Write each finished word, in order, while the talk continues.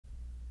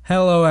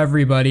Hello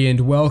everybody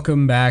and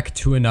welcome back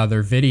to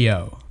another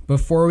video.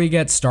 Before we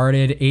get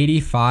started,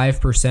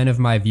 85% of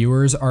my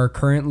viewers are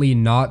currently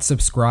not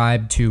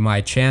subscribed to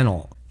my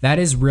channel. That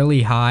is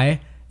really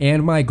high,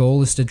 and my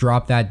goal is to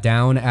drop that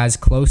down as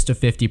close to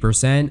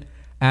 50%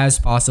 as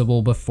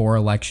possible before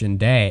election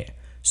day.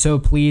 So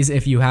please,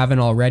 if you haven't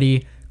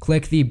already,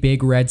 click the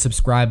big red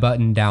subscribe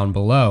button down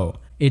below.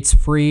 It's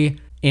free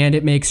and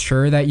it makes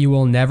sure that you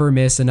will never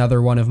miss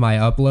another one of my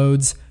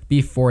uploads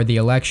before the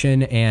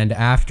election and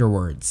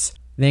afterwards.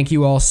 Thank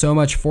you all so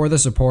much for the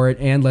support,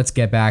 and let's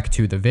get back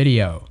to the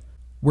video.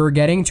 We're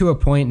getting to a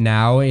point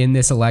now in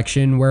this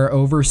election where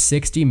over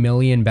 60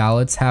 million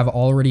ballots have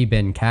already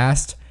been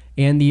cast,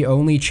 and the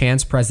only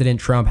chance President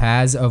Trump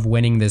has of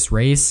winning this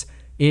race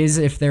is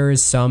if there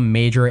is some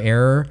major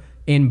error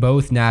in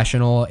both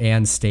national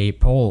and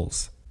state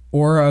polls.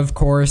 Or, of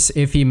course,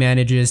 if he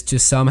manages to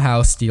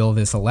somehow steal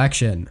this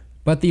election.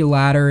 But the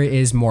latter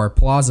is more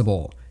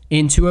plausible.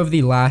 In 2 of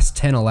the last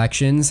 10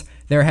 elections,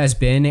 there has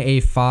been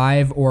a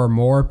 5 or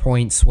more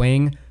point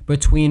swing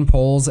between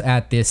polls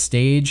at this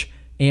stage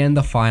and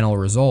the final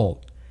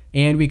result.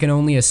 And we can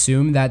only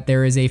assume that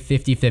there is a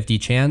 50-50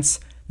 chance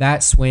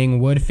that swing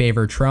would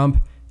favor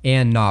Trump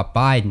and not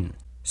Biden.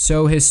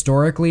 So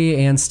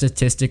historically and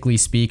statistically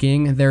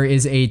speaking, there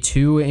is a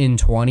 2 in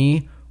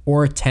 20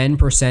 or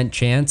 10%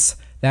 chance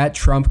that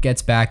Trump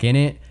gets back in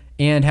it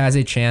and has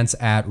a chance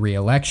at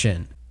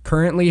re-election.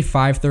 Currently,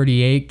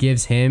 538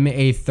 gives him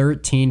a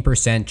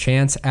 13%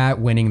 chance at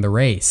winning the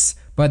race,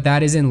 but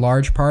that is in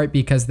large part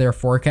because their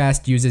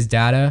forecast uses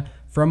data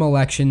from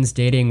elections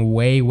dating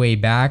way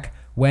back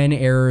when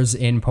errors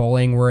in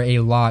polling were a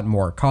lot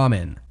more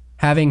common.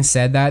 Having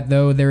said that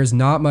though, there is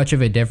not much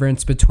of a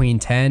difference between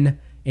 10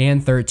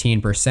 and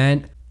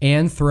 13%,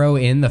 and throw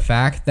in the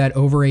fact that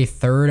over a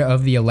third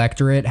of the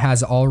electorate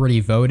has already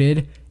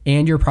voted,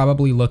 and you're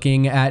probably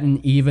looking at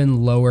an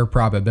even lower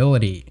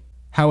probability.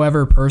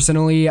 However,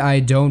 personally,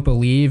 I don't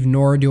believe,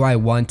 nor do I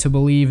want to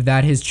believe,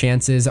 that his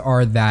chances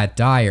are that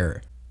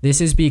dire.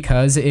 This is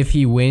because if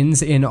he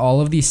wins in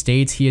all of the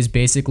states he is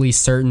basically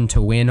certain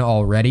to win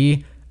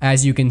already,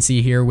 as you can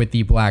see here with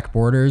the black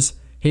borders,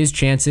 his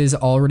chances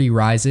already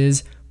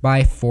rises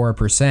by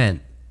 4%.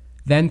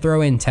 Then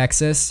throw in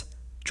Texas,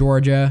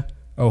 Georgia,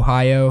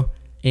 Ohio,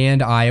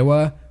 and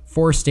Iowa,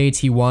 4 states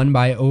he won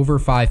by over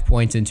 5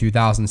 points in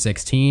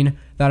 2016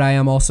 that I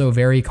am also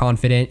very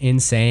confident in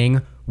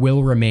saying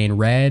will remain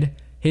red.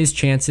 His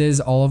chances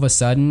all of a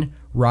sudden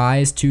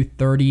rise to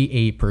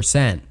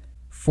 38%.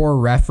 For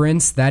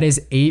reference, that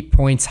is 8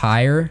 points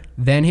higher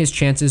than his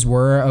chances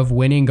were of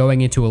winning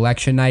going into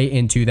election night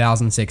in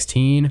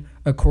 2016,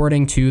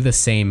 according to the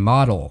same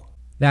model.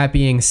 That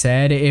being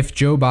said, if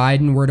Joe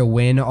Biden were to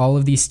win all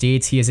of these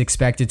states he is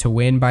expected to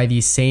win by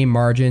the same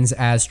margins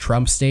as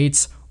Trump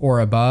states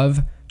or above,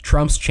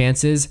 Trump's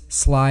chances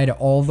slide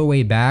all the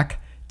way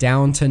back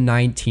down to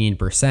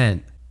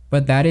 19%.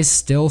 But that is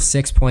still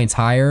 6 points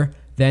higher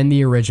than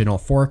the original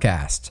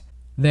forecast.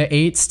 The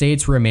 8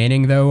 states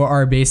remaining, though,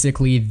 are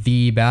basically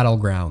the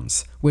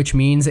battlegrounds, which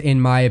means,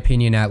 in my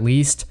opinion at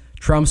least,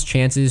 Trump's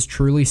chances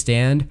truly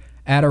stand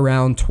at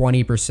around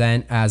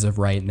 20% as of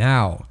right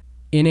now.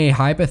 In a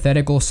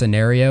hypothetical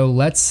scenario,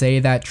 let's say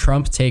that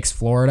Trump takes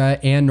Florida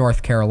and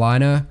North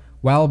Carolina,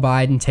 while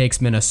Biden takes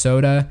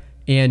Minnesota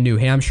and New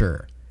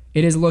Hampshire.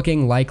 It is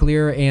looking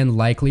likelier and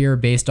likelier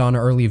based on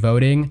early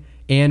voting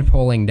and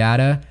polling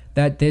data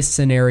that this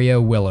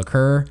scenario will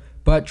occur,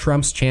 but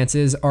Trump's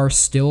chances are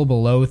still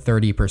below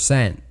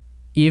 30%.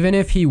 Even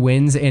if he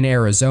wins in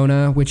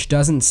Arizona, which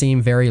doesn't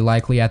seem very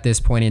likely at this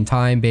point in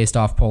time based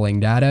off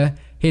polling data,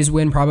 his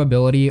win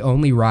probability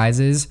only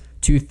rises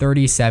to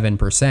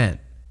 37%.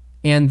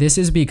 And this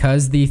is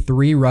because the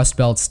 3 Rust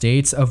Belt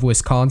states of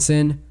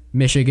Wisconsin,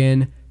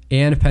 Michigan,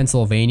 and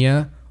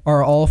Pennsylvania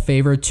are all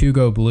favored to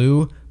go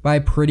blue by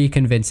pretty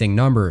convincing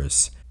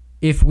numbers.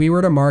 If we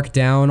were to mark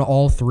down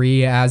all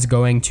 3 as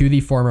going to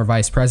the former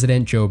Vice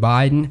President Joe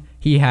Biden,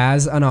 he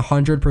has an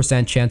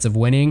 100% chance of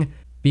winning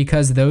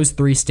because those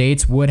 3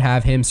 states would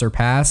have him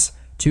surpass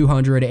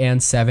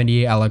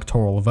 270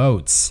 electoral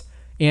votes.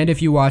 And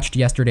if you watched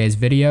yesterday's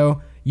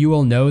video, you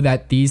will know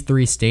that these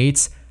 3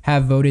 states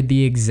have voted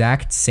the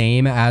exact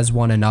same as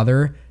one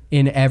another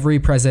in every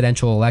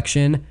presidential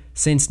election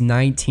since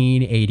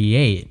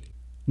 1988.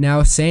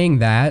 Now, saying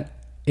that,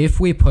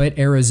 if we put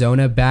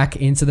Arizona back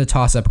into the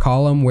toss-up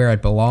column where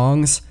it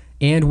belongs,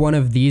 and one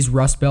of these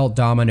Rust Belt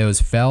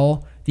dominoes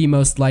fell, the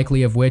most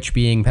likely of which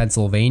being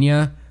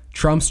Pennsylvania,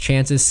 Trump's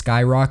chances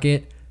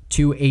skyrocket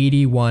to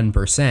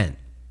 81%.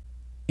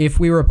 If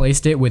we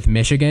replaced it with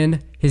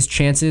Michigan, his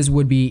chances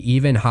would be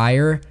even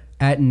higher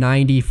at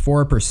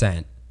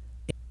 94%.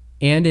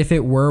 And if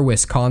it were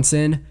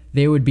Wisconsin,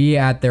 they would be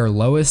at their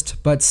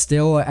lowest, but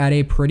still at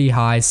a pretty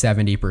high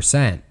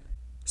 70%.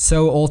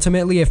 So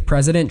ultimately, if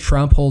President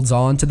Trump holds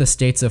on to the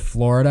states of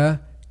Florida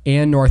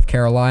and North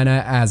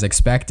Carolina as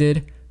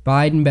expected,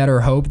 Biden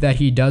better hope that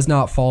he does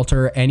not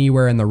falter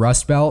anywhere in the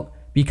Rust Belt,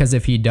 because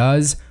if he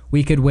does,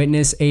 we could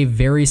witness a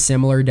very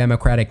similar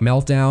Democratic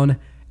meltdown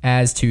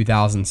as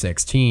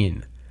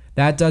 2016.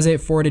 That does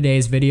it for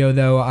today's video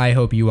though. I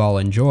hope you all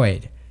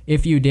enjoyed.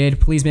 If you did,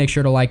 please make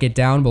sure to like it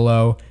down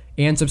below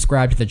and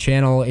subscribe to the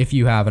channel if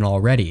you haven't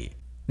already.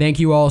 Thank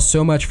you all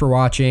so much for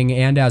watching,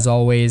 and as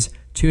always,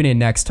 tune in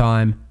next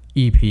time.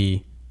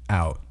 EP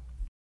out.